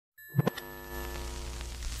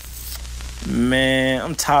Man,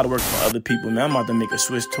 I'm tired of working for other people, man. I'm about to make a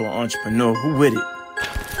switch to an entrepreneur. Who with it?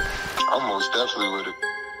 I'm most definitely with it.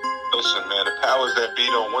 Listen, man, the powers that be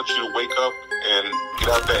don't want you to wake up and get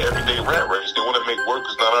out that everyday rat race. They want to make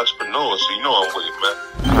workers, not entrepreneurs, so you know I'm with it, man.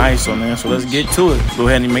 Alright, so let's get to it. Go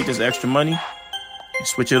ahead and make this extra money and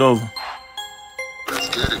switch it over. Let's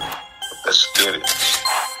get it. Let's get it.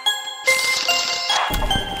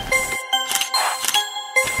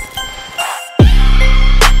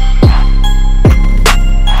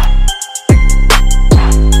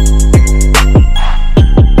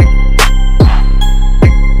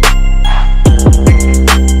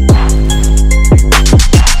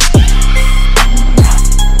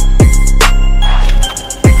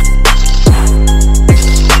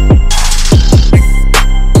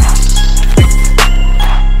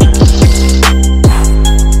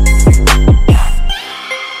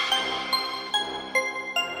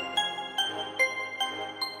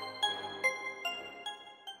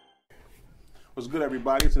 What's good,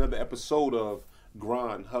 everybody? It's another episode of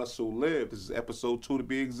Grind, Hustle, Live. This is episode 2 to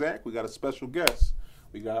be exact. We got a special guest.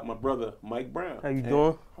 We got my brother, Mike Brown. How you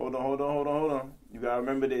doing? Hold on. You gotta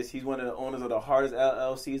remember this. He's one of the owners of the hardest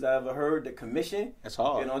LLCs I ever heard. The commission. That's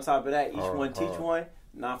hard. And on top of that, each one teach one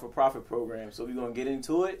non-for-profit program. So we're gonna get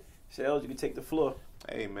into it. Shells, you can take the floor.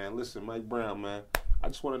 Hey, man, listen, Mike Brown, man. I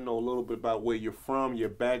just want to know a little bit about where you're from, your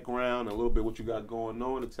background, and a little bit what you got going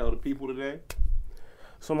on to tell the people today.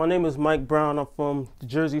 So my name is Mike Brown. I'm from the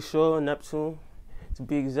Jersey Shore, Neptune, to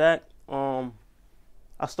be exact. I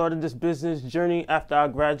started this business journey after I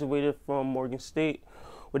graduated from Morgan State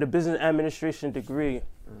with a business administration degree.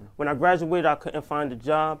 When I graduated, I couldn't find a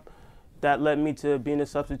job. That led me to being a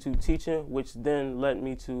substitute teacher, which then led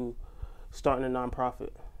me to starting a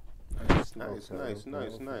nonprofit. Nice. And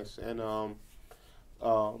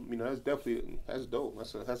that's dope.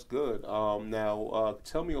 That's good. Now,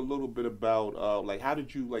 tell me a little bit about like how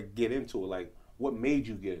did you get into it? Like, what made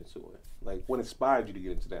you get into it? Like, what inspired you to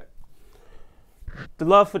get into that? The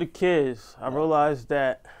love for the kids. I realized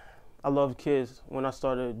that I love kids when I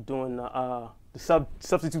started doing the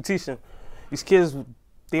substitute teaching. These kids,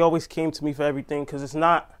 they always came to me for everything because it's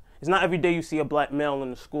not every day you see a black male in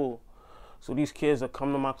the school. So these kids that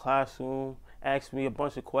come to my classroom, ask me a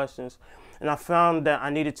bunch of questions, and I found that I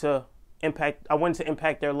wanted to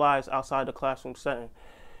impact their lives outside the classroom setting.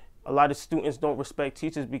 A lot of students don't respect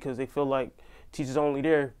teachers because they feel like teachers are only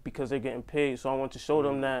there because they're getting paid. So I want to show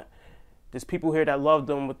them that there's people here that love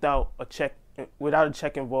them without a check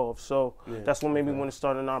involved. So that's what made me want to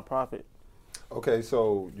start a nonprofit. Okay,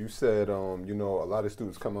 so you said, a lot of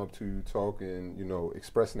students come up to you talking,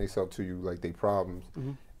 expressing themselves to you like their problems.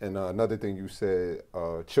 Mm-hmm. And another thing you said,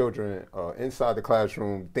 children inside the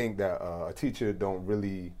classroom think that a teacher don't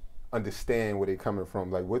really understand where they're coming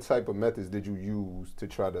from. Like, what type of methods did you use to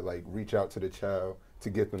try to reach out to the child to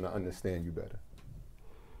get them to understand you better?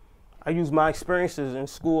 I used my experiences in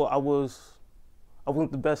school. I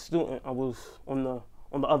wasn't the best student. I was on the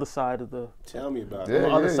other side of the. Tell me about it. On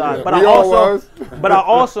the other side, yeah. but I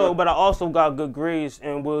also got good grades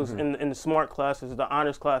and was in the smart classes, the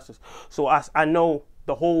honors classes. So I know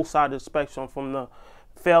the whole side of the spectrum from the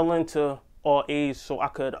failing to all A's. So I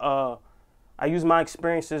could I use my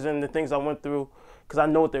experiences and the things I went through because I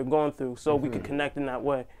know what they're going through. So we could connect in that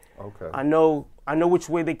way. Okay. I know which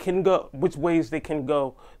ways they can go,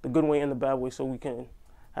 the good way and the bad way, so we can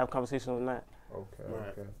have conversations on that. Okay. Right.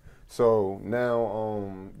 Okay. So now,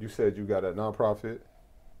 you said you got a nonprofit.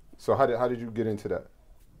 So how did you get into that?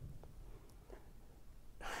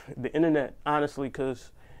 The internet, honestly,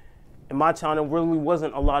 because in my town there really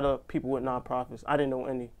wasn't a lot of people with nonprofits. I didn't know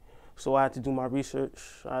any, so I had to do my research.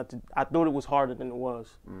 I thought it was harder than it was.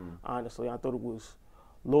 Honestly, I thought it was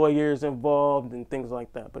lawyers involved and things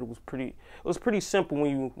like that, but it was pretty simple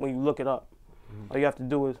when you look it up. All you have to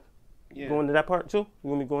do is go into that part too. You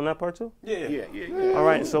want me to go in that part too? Yeah. All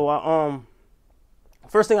right. So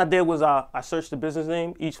first thing I did was I searched the business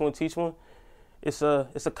name. Each one teach one. It's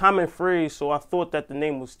a common phrase, so I thought that the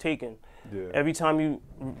name was taken. Yeah. Every time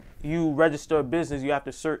you register a business, you have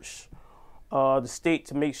to search the state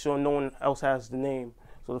to make sure no one else has the name.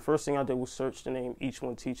 So the first thing I did was search the name. Each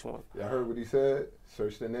one teach one. Yeah, I heard what he said.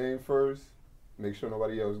 Search the name first. Make sure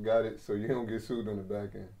nobody else got it, so you don't get sued on the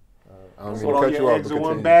back end. I don't mean to cut you off, eggs in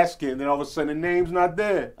one basket, and then all of a sudden the name's not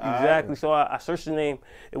there. Exactly. So I searched the name.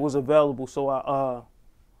 It was available. So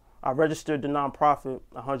I registered the nonprofit,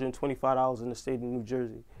 $125 in the state of New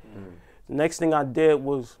Jersey. The next thing I did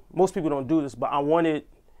was, most people don't do this, but I wanted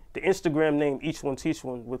the Instagram name Each One Teach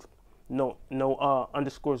One with no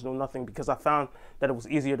underscores, no nothing, because I found that it was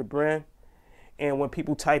easier to brand. And when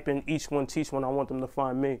people type in Each One Teach One, I want them to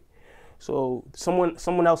find me. So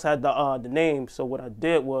someone else had the name. So what I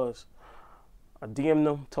did was I DM'd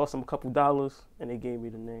them, tossed them a couple dollars, and they gave me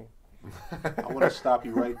the name. I want to stop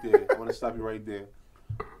you right there.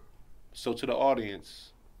 So to the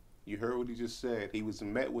audience, you heard what he just said. He was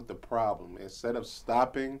met with the problem. Instead of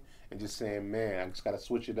stopping and just saying, man, I just got to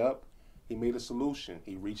switch it up, he made a solution.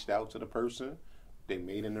 He reached out to the person. They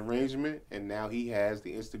made an arrangement, and now he has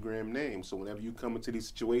the Instagram name. So whenever you come into these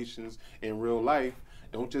situations in real life,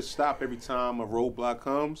 don't just stop every time a roadblock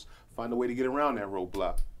comes. Find a way to get around that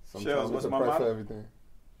roadblock. Sometimes what's it's a my price motto? for everything.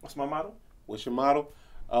 What's my motto? What's your motto?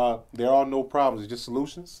 There are no problems. It's just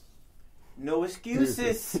solutions. No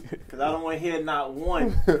excuses, because I don't want to hear not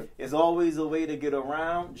one. There's always a way to get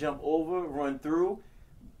around, jump over, run through.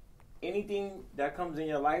 Anything that comes in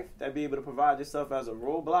your life that be able to provide yourself as a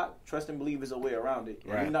roadblock, trust and believe is a way around it.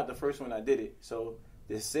 And Right. you're not the first one that did it. So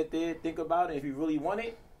just sit there, think about it. If you really want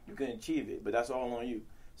it, you can achieve it. But that's all on you.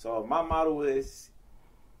 So my motto is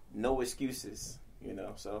no excuses. You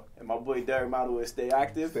know, so, and my boy Derek motto is stay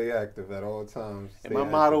active. Stay active at all times. And my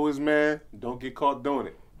motto is, man, don't get caught doing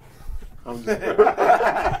it. I'm just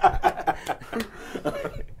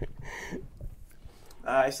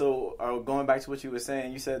All right, so going back to what you were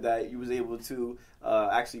saying, you said that you was able to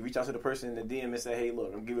actually reach out to the person in the DM and say, hey,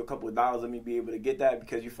 look, I'll give you a couple of dollars. Let me be able to get that,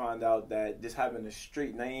 because you find out that just having a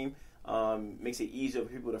straight name makes it easier for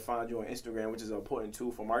people to find you on Instagram, which is an important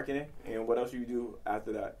tool for marketing. And what else you do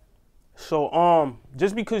after that? So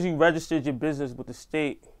just because you registered your business with the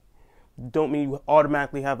state don't mean you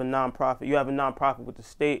automatically have a nonprofit. You have a nonprofit with the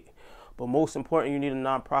state, but most important, you need a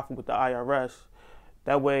nonprofit with the IRS.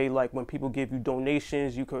 That way, like when people give you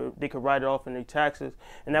donations, they could write it off in their taxes,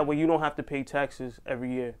 and that way you don't have to pay taxes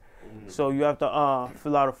every year. Mm-hmm. So you have to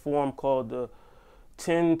fill out a form called the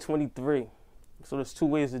 1023. So there's two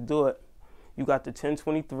ways to do it. You got the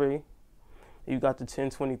 1023, and you got the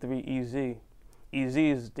 1023 EZ. EZ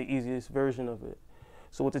is the easiest version of it.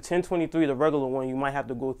 So with the 1023, the regular one, you might have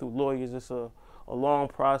to go through lawyers. It's a long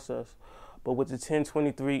process. But with the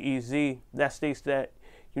 1023 EZ, that states that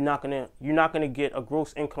you're not gonna get a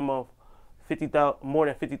gross income of more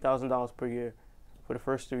than $50,000 per year for the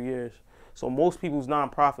first 3 years. So most people's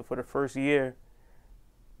nonprofit for the first year,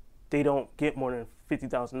 they don't get more than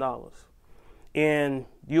 $50,000. And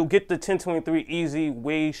you'll get the 1023 EZ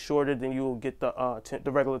way shorter than you'll get the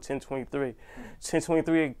regular 1023.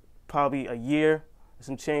 1023 probably a year,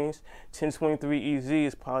 some change. 1023 EZ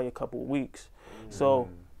is probably a couple of weeks. So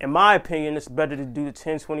in my opinion, it's better to do the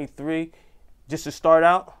 1023 just to start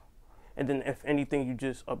out, and then if anything, you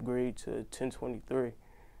just upgrade to 1023.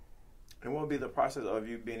 And what would be the process of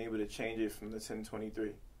you being able to change it from the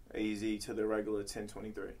 1023 AZ to the regular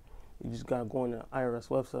 1023? You just gotta go on the IRS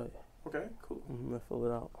website. Okay, cool. And fill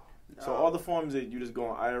it out. So all the forms that you just go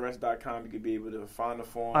on irs.com, you could be able to find the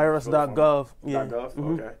form. IRS.gov. Yeah. .gov,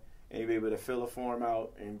 Mm-hmm. okay. And you'll be able to fill a form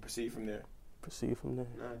out and proceed from there. Proceed from there.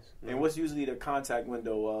 nice. And what's usually the contact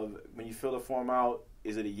window of when you fill the form out?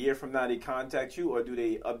 Is it a year from now they contact you, or do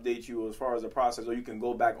they update you as far as the process, or you can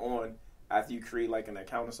go back on after you create like an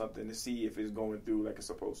account or something to see if it's going through like it's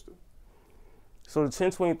supposed to? So the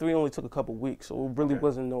 1023 only took a couple weeks, so it really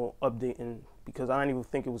wasn't no updating, because I didn't even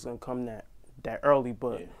think it was gonna come that early.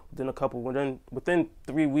 But within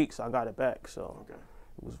 3 weeks, I got it back. So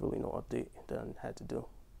it was really no update that I had to do.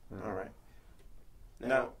 All right.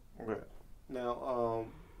 Now,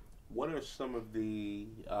 what are some of the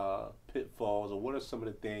pitfalls, or what are some of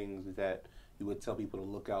the things that you would tell people to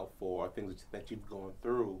look out for, or things that you've gone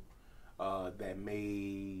through that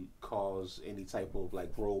may cause any type of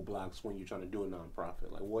like roadblocks when you're trying to do a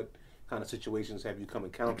nonprofit? Like, what kind of situations have you come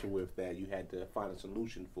encounter with that you had to find a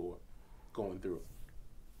solution for going through?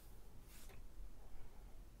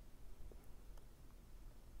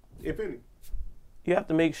 If any. You have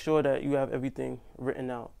to make sure that you have everything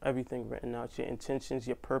written out, your intentions,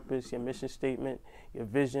 your purpose, your mission statement, your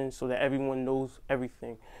vision, so that everyone knows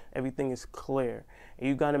everything. Everything is clear. And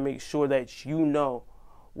you got to make sure that you know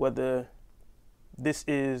whether this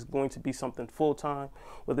is going to be something full-time,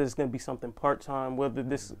 whether it's going to be something part-time, whether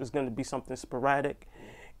this is going to be something sporadic,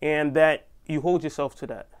 and that you hold yourself to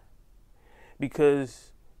that.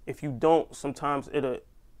 Because if you don't, sometimes it'll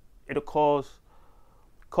cause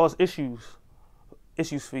issues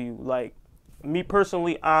for you. Like me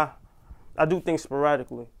personally, I do things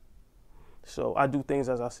sporadically. So I do things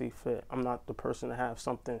as I see fit. I'm not the person to have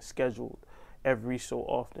something scheduled every so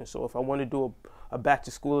often. So if I want to do a back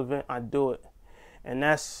to school event, I do it. And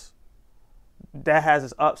that has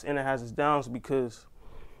its ups and it has its downs, because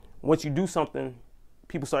once you do something,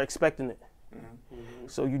 people start expecting it. Mm-hmm.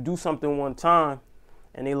 So you do something one time,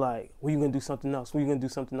 and they like, when you gonna do something else? When you gonna do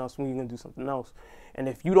something else? When you gonna do something else? And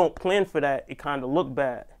if you don't plan for that, it kind of look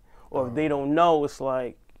bad. Or if they don't know, it's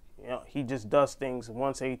like, you know, he just does things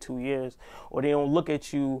once every 2 years. Or they don't look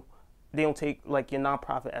at you, they don't take like your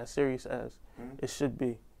nonprofit as serious as it should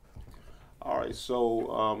be. All right,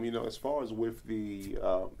 so you know, as far as with the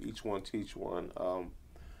Each One Teach One,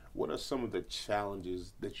 what are some of the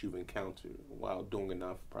challenges that you've encountered while doing a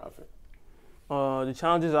non-for-profit? The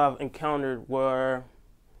challenges I've encountered were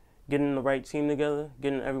getting the right team together,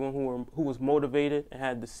 getting everyone who was motivated and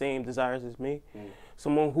had the same desires as me.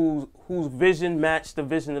 Someone whose vision matched the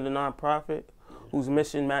vision of the nonprofit, whose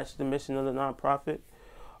mission matched the mission of the nonprofit.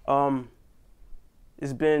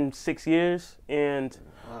 It's been 6 years, and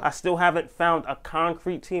I still haven't found a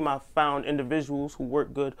concrete team. I've found individuals who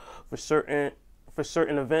work good for certain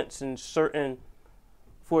events and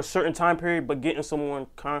for a certain time period, but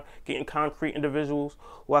getting concrete individuals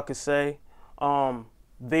who I could say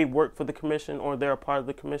they work for the commission or they're a part of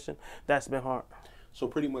the commission, that's been hard. So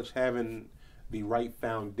pretty much having the right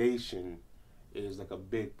foundation is like a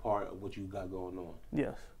big part of what you got going on.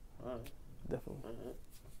 Yes. All right. Definitely. All right.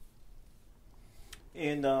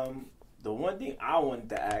 And the one thing I wanted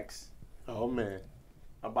to ask Oh man.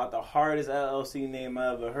 about the hardest LLC name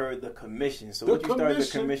I ever heard, the commission. So The what you started the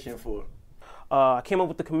commission? commission for? I came up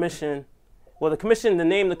with the commission. Well, the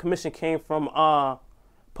name of the commission came from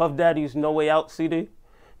Puff Daddy's No Way Out CD.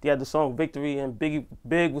 They had the song Victory, and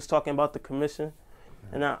Big was talking about the commission.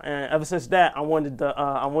 And ever since that, I wanted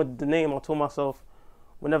the name. I told myself,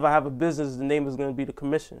 whenever I have a business, the name is going to be the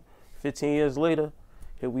commission. 15 years later,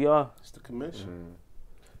 here we are. It's the commission.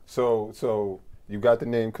 So you got the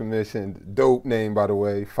name commission, dope name, by the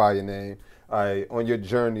way, fire name. On your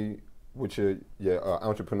journey with your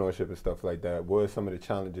entrepreneurship and stuff like that, what are some of the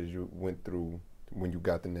challenges you went through when you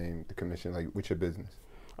got the name, the commission, like with your business?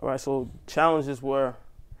 All right, so challenges were,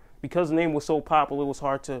 because the name was so popular, it was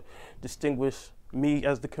hard to distinguish me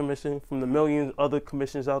as the commission from the millions other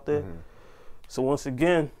commissions out there. So once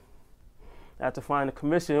again, I had to find a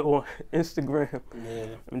commission on Instagram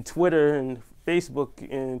and Twitter and Facebook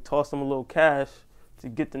and toss them a little cash to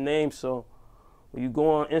get the name. So when you go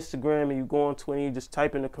on Instagram and you go on Twitter, you just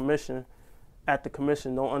type in the commission, at the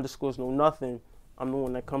commission, no underscores, no nothing, I'm the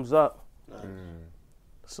one that comes up. Nice.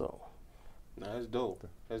 So. Nah, that's dope.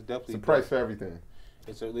 That's definitely It's a price dope. for everything.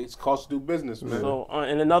 It's cost to do business, man. So,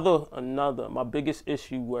 and another, my biggest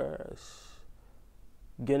issue was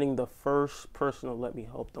getting the first person to let me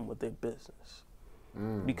help them with their business,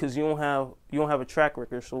 because you don't have a track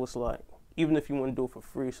record. So it's like, even if you want to do it for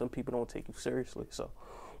free, some people don't take you seriously. So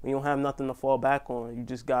when you don't have nothing to fall back on, you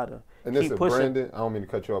just gotta keep pushing. Brandon, I don't mean to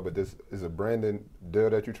cut you off, but this is a Brandon deal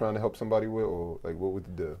that you're trying to help somebody with, or like what would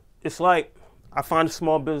the deal? It's like, I find a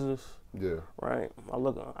small business. Yeah. Right.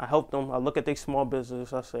 I help them. I look at their small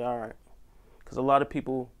business. I say, all right, because a lot of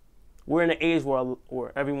people, we're in an age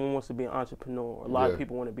where everyone wants to be an entrepreneur. A lot of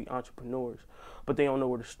people want to be entrepreneurs, but they don't know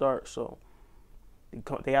where to start. So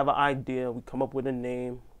they have an idea. We come up with a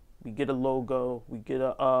name. We get a logo. We get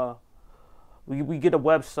a we get a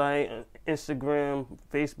website, Instagram,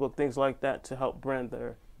 Facebook, things like that to help brand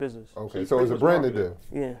their business. Okay, so it's a branded deal.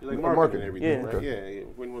 Yeah. You like Marketing. marketing and everything, Yeah. right? Yeah.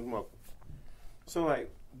 Win-win marketing. So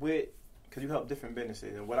like because you help different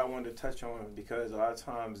businesses, and what I wanted to touch on, because a lot of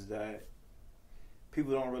times that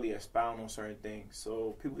people don't really expound on certain things.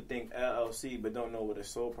 So people think LLC, but don't know what a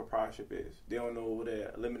sole proprietorship is. They don't know what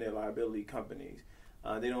a limited liability companies.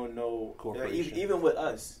 They don't know, Corporation. even with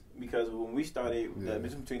us, because when we started, the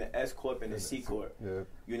difference between the S Corp and the C Corp,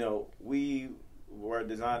 you know, we were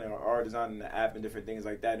designing or are designing the app and different things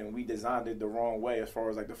like that, and we designed it the wrong way as far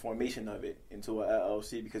as like the formation of it into a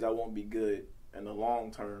LLC, because that won't be good in the long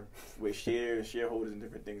term with shareholders and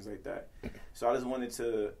different things like that. So I just wanted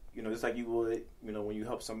to, you know, just like you would, you know, when you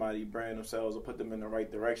help somebody brand themselves or put them in the right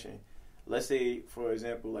direction. Let's say, for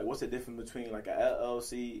example, like what's the difference between like a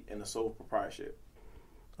LLC and a sole proprietorship?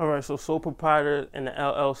 All right, so sole proprietor and the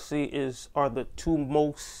LLC are the two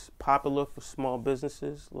most popular for small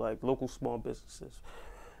businesses, like local small businesses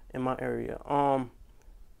in my area.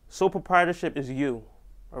 Sole proprietorship is you,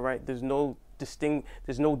 all right? There's no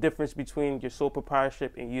difference between your sole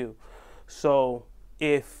proprietorship and you. So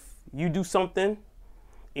if you do something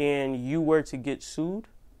and you were to get sued,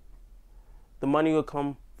 the money will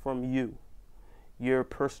come from you, your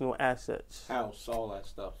personal assets. House, all that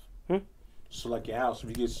stuff. So like your house, if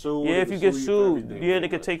you get sued. Yeah, they if can you get sue for sued, everything. they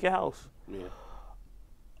could take your house. Yeah.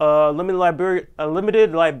 A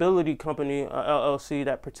limited liability company, LLC,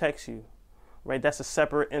 that protects you, right? That's a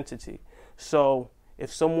separate entity. So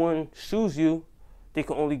if someone sues you, they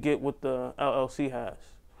can only get what the LLC has.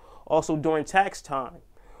 Also, during tax time,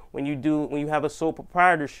 When you have a sole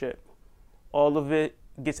proprietorship, all of it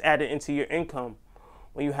gets added into your income.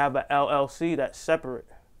 When you have an LLC, that's separate,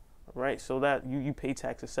 right? So that you pay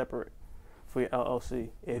taxes separate for your LLC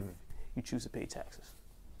if you choose to pay taxes.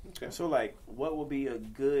 Okay. So, like, what would be a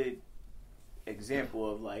good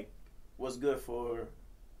example of, like, what's good for,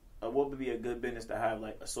 what would be a good business to have,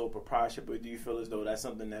 like, a sole proprietorship? Or do you feel as though that's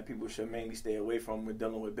something that people should mainly stay away from when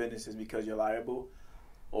dealing with businesses because you're liable?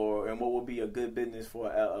 And what would be a good business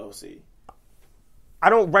for an LLC? I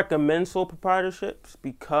don't recommend sole proprietorships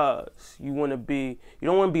because you don't want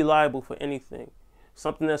to be liable for anything.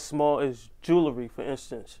 Something as small as jewelry, for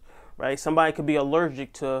instance, right? Somebody could be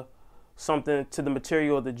allergic to something, to the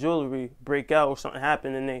material of the jewelry, break out or something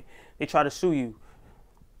happen, and they try to sue you.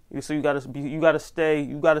 So you gotta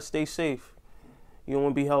stay safe. You don't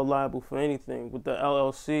want to be held liable for anything. With the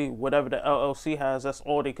LLC, whatever the LLC has, that's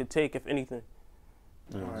all they could take, if anything.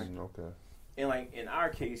 All right. Okay. And like in our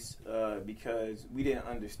case, because we didn't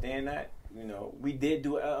understand that, we did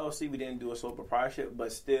do an LLC, we didn't do a sole proprietorship,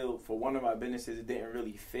 but still, for one of our businesses, it didn't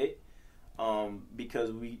really fit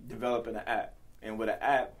because we developed an app, and with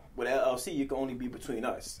LLC, you can only be between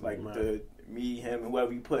us, like me, him,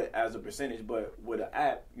 whoever you put as a percentage. But with an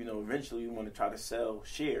app, eventually you want to try to sell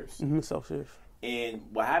shares. Mm-hmm, sell shares. And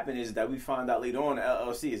what happened is that we found out later on the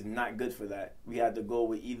LLC is not good for that. We had to go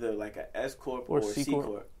with either like an S corp or a C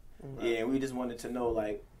corp. Mm-hmm. Yeah, and we just wanted to know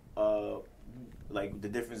like the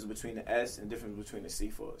difference between the S and difference between the C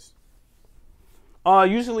for us.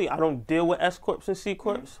 Usually I don't deal with S corps and C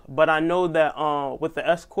corps, but I know that with the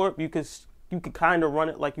S corp you could kind of run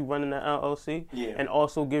it like you run in the LLC, and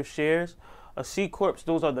also give shares. A C corps,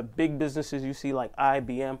 those are the big businesses you see like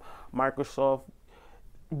IBM, Microsoft,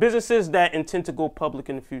 businesses that intend to go public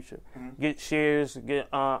in the future, get shares, get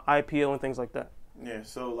IPO and things like that. Yeah,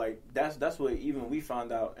 so like that's what even we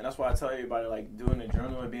found out, and that's why I tell everybody like doing a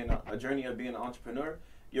journey of being an entrepreneur,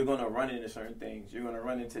 you're gonna run into certain things. You're gonna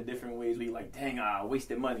run into different ways where you're like, dang, I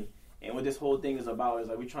wasted money. And what this whole thing is about is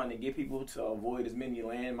like we're trying to get people to avoid as many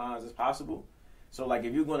landmines as possible. So like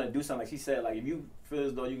if you're gonna do something, like she said, like if you feel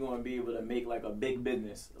as though you're gonna be able to make like a big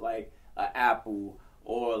business, like an Apple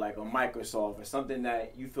or like a Microsoft or something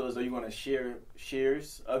that you feel as though you're gonna share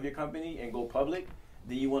shares of your company and go public,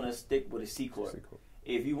 then you want to stick with a C corp.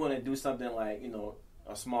 If you want to do something like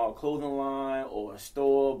a small clothing line or a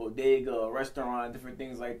store, bodega, a restaurant, different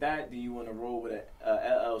things like that, then you want to roll with a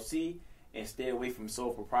LLC and stay away from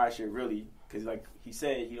sole proprietorship, really, because like he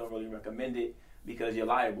said, he don't really recommend it because you're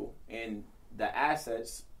liable. And the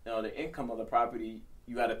assets, the income of the property,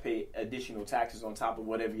 you got to pay additional taxes on top of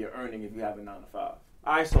whatever you're earning if you have a 9 to 5.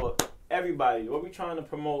 All right, so everybody, what we're trying to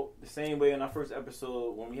promote the same way in our first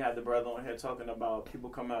episode when we had the brother on here talking about people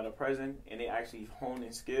coming out of prison and they actually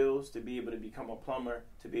honing skills to be able to become a plumber,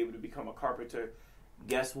 to be able to become a carpenter.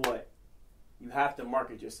 Guess what? You have to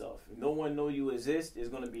market yourself. If no one knows you exist, there's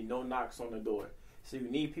going to be no knocks on the door. So you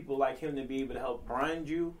need people like him to be able to help brand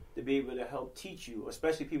you, to be able to help teach you,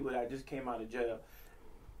 especially people that just came out of jail.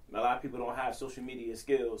 A lot of people don't have social media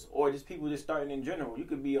skills, or just people just starting in general. You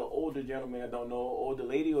could be an older gentleman that don't know, older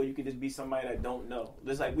lady, or you could just be somebody that don't know.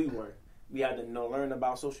 Just like we were. We had to learn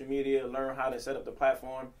about social media, learn how to set up the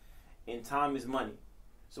platform, and time is money.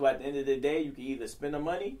 So at the end of the day, you can either spend the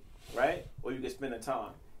money, right, or you can spend the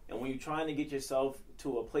time. And when you're trying to get yourself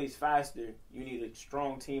to a place faster, you need a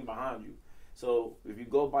strong team behind you. So if you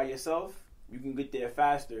go by yourself, you can get there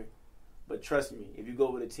faster. But trust me, if you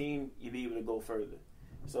go with a team, you'll be able to go further.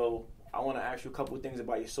 So I want to ask you a couple of things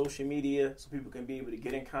about your social media so people can be able to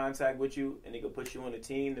get in contact with you and they can put you on a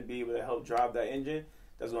team to be able to help drive that engine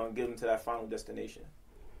that's going to get them to that final destination.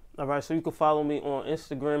 All right, so you can follow me on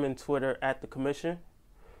Instagram and Twitter at The Commission.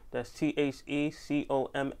 That's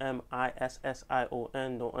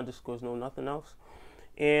TheCommission, no underscores, no nothing else.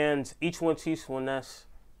 And each one teach one, that's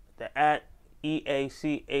the at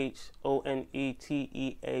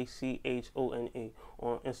EACHONETEACHONE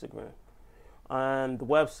on Instagram. And the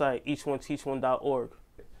website, eachoneteachone.org.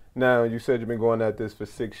 Now, you said you've been going at this for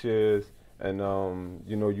 6 years, and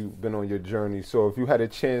you've been on your journey. So if you had a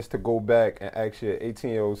chance to go back and ask your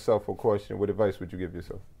 18-year-old self a question, what advice would you give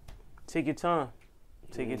yourself? Take your time.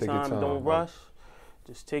 Take your time. Don't rush.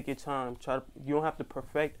 Just take your time. You don't have to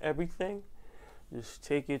perfect everything. Just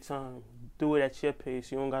take your time. Do it at your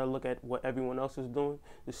pace. You don't got to look at what everyone else is doing.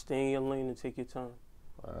 Just stay in your lane and take your time.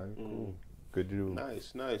 All right, cool. Good to do.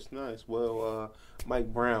 Nice. Well,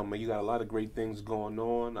 Mike Brown, man, you got a lot of great things going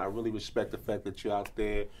on. I really respect the fact that you're out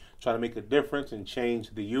there trying to make a difference and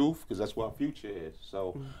change the youth, because that's what our future is.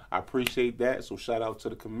 So I appreciate that. So shout out to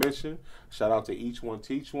the commission. Shout out to Each One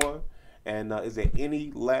Teach One. And is there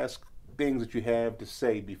any last things that you have to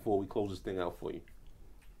say before we close this thing out for you?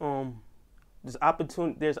 there's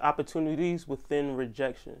opportunities within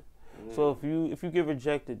rejection. So if you get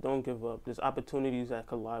rejected, don't give up. There's opportunities that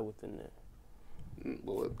could lie within there.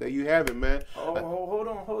 Well, there you have it, man.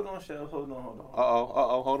 Oh, hold on, Chef. Hold on.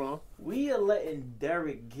 Hold on. We are letting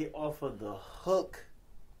Derek get off of the hook.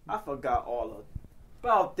 I forgot all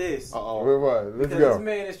about this. Let's because go. This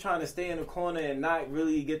man is trying to stay in the corner and not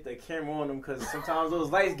really get the camera on him because sometimes those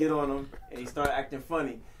lights get on him and he start acting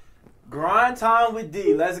funny. Grind time with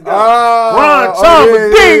D. Let's go. Grind time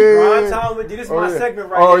with D. Grind time with D. This is my segment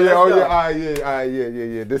right here.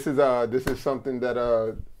 Yeah. This is something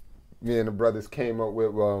that me and the brothers came up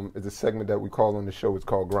with. It's a segment that we call on the show. It's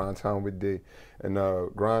called Grind Time with D. And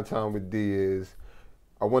Grind Time with D is,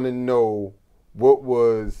 I want to know what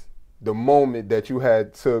was the moment that you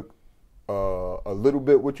had took a little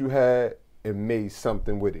bit what you had and made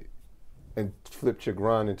something with it and flipped your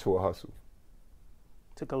grind into a hustle.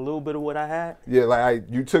 Took a little bit of what I had. Yeah, like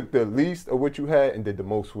you took the least of what you had and did the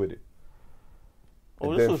most with it.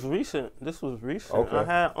 Oh, this was recent.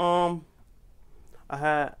 Okay.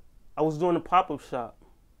 I was doing a pop-up shop.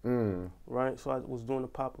 Right? So I was doing a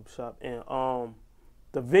pop-up shop and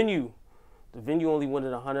the venue only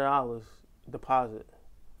wanted $100 deposit.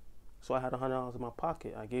 So I had $100 in my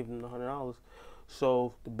pocket. I gave them the $100.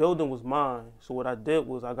 So the building was mine. So what I did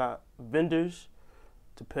was I got vendors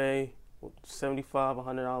to pay $75,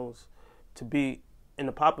 $100 to be in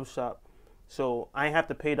the pop-up shop. So I didn't have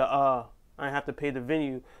to pay the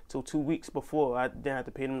venue till 2 weeks before. I didn't have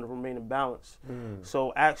to pay them the remaining balance.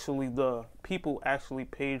 So actually the people actually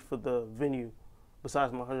paid for the venue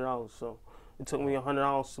besides my $100. So it took me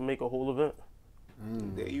 $100 to make a whole event.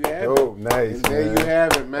 There you have it. Oh, nice. And there you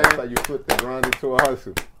have it, man. That's how you flip the grind into a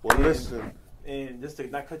hustle. Well, listen. And just to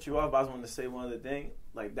not cut you off, I just wanted to say one other thing.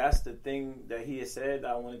 Like, that's the thing that he has said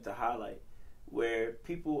that I wanted to highlight, where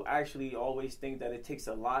people actually always think that it takes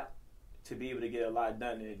a lot to be able to get a lot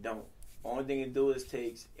done, and it don't. Only thing it do is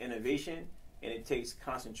takes innovation, and it takes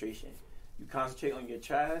concentration. You concentrate on your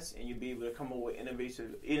tasks, and you'll be able to come up with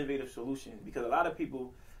innovative solutions. Because a lot of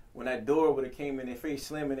people, when that door would have came in their face,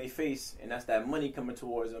 slam in their face, and that's that money coming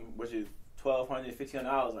towards them, which is $1,200,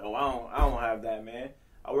 $1,500. Like, oh, I don't have that, man.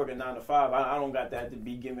 I work a 9 to 5. I don't got that to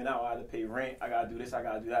be giving out. I got to pay rent. I got to do this. I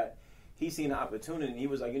got to do that. He seen an opportunity, and he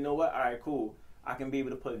was like, you know what? All right, cool. I can be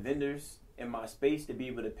able to put vendors in my space to be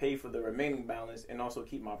able to pay for the remaining balance and also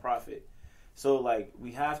keep my profit. So, like,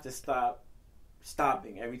 we have to stop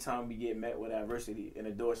stopping every time we get met with adversity and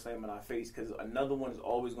a door slam in our face, because another one is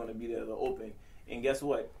always going to be there to open. And guess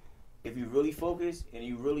what? If you really focus and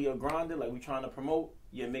you really are grounded, like we're trying to promote,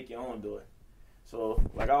 you make your own door. So,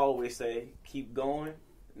 like I always say, keep going,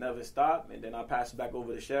 never stop, and then I'll pass it back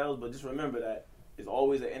over to Shells. But just remember that it's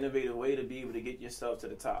always an innovative way to be able to get yourself to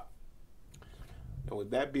the top. And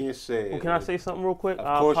with that being said, can I say something real quick?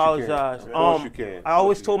 I apologize. Of course you can. I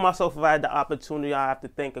always told myself if I had the opportunity, I have to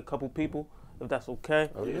thank a couple people, if that's okay.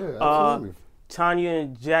 Oh yeah, absolutely. Tanya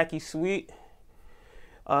and Jackie Sweet,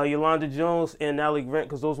 Yolanda Jones, and Allie Grant,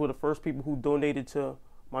 because those were the first people who donated to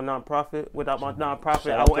my nonprofit. Without my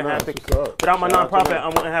nonprofit, I wouldn't have I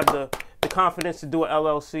wouldn't have the confidence to do an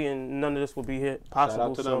LLC, and none of this would be possible.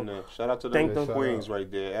 Shout out to them, man. Shout out to them, the queens right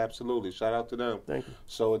there. Absolutely. Shout out to them. Thank you.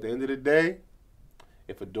 So at the end of the day,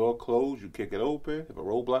 if a door closed, you kick it open. If a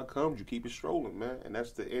roadblock comes, you keep it strolling, man. And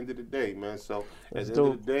that's the end of the day, man. So at the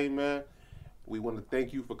end of the day, man, we want to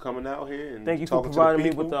thank you for coming out here and thank you for talking providing to the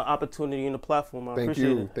me with the opportunity and the platform. I Thank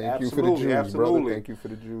appreciate you. it. Thank you for the Jews, brother. Thank you for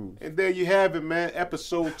the Jews. And there you have it, man.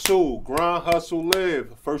 Episode 2, Grind, Hustle,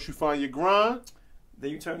 Live. First you find your grind. Then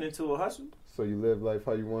you turn into a hustle. So you live life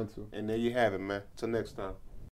how you want to. And there you have it, man. Till next time.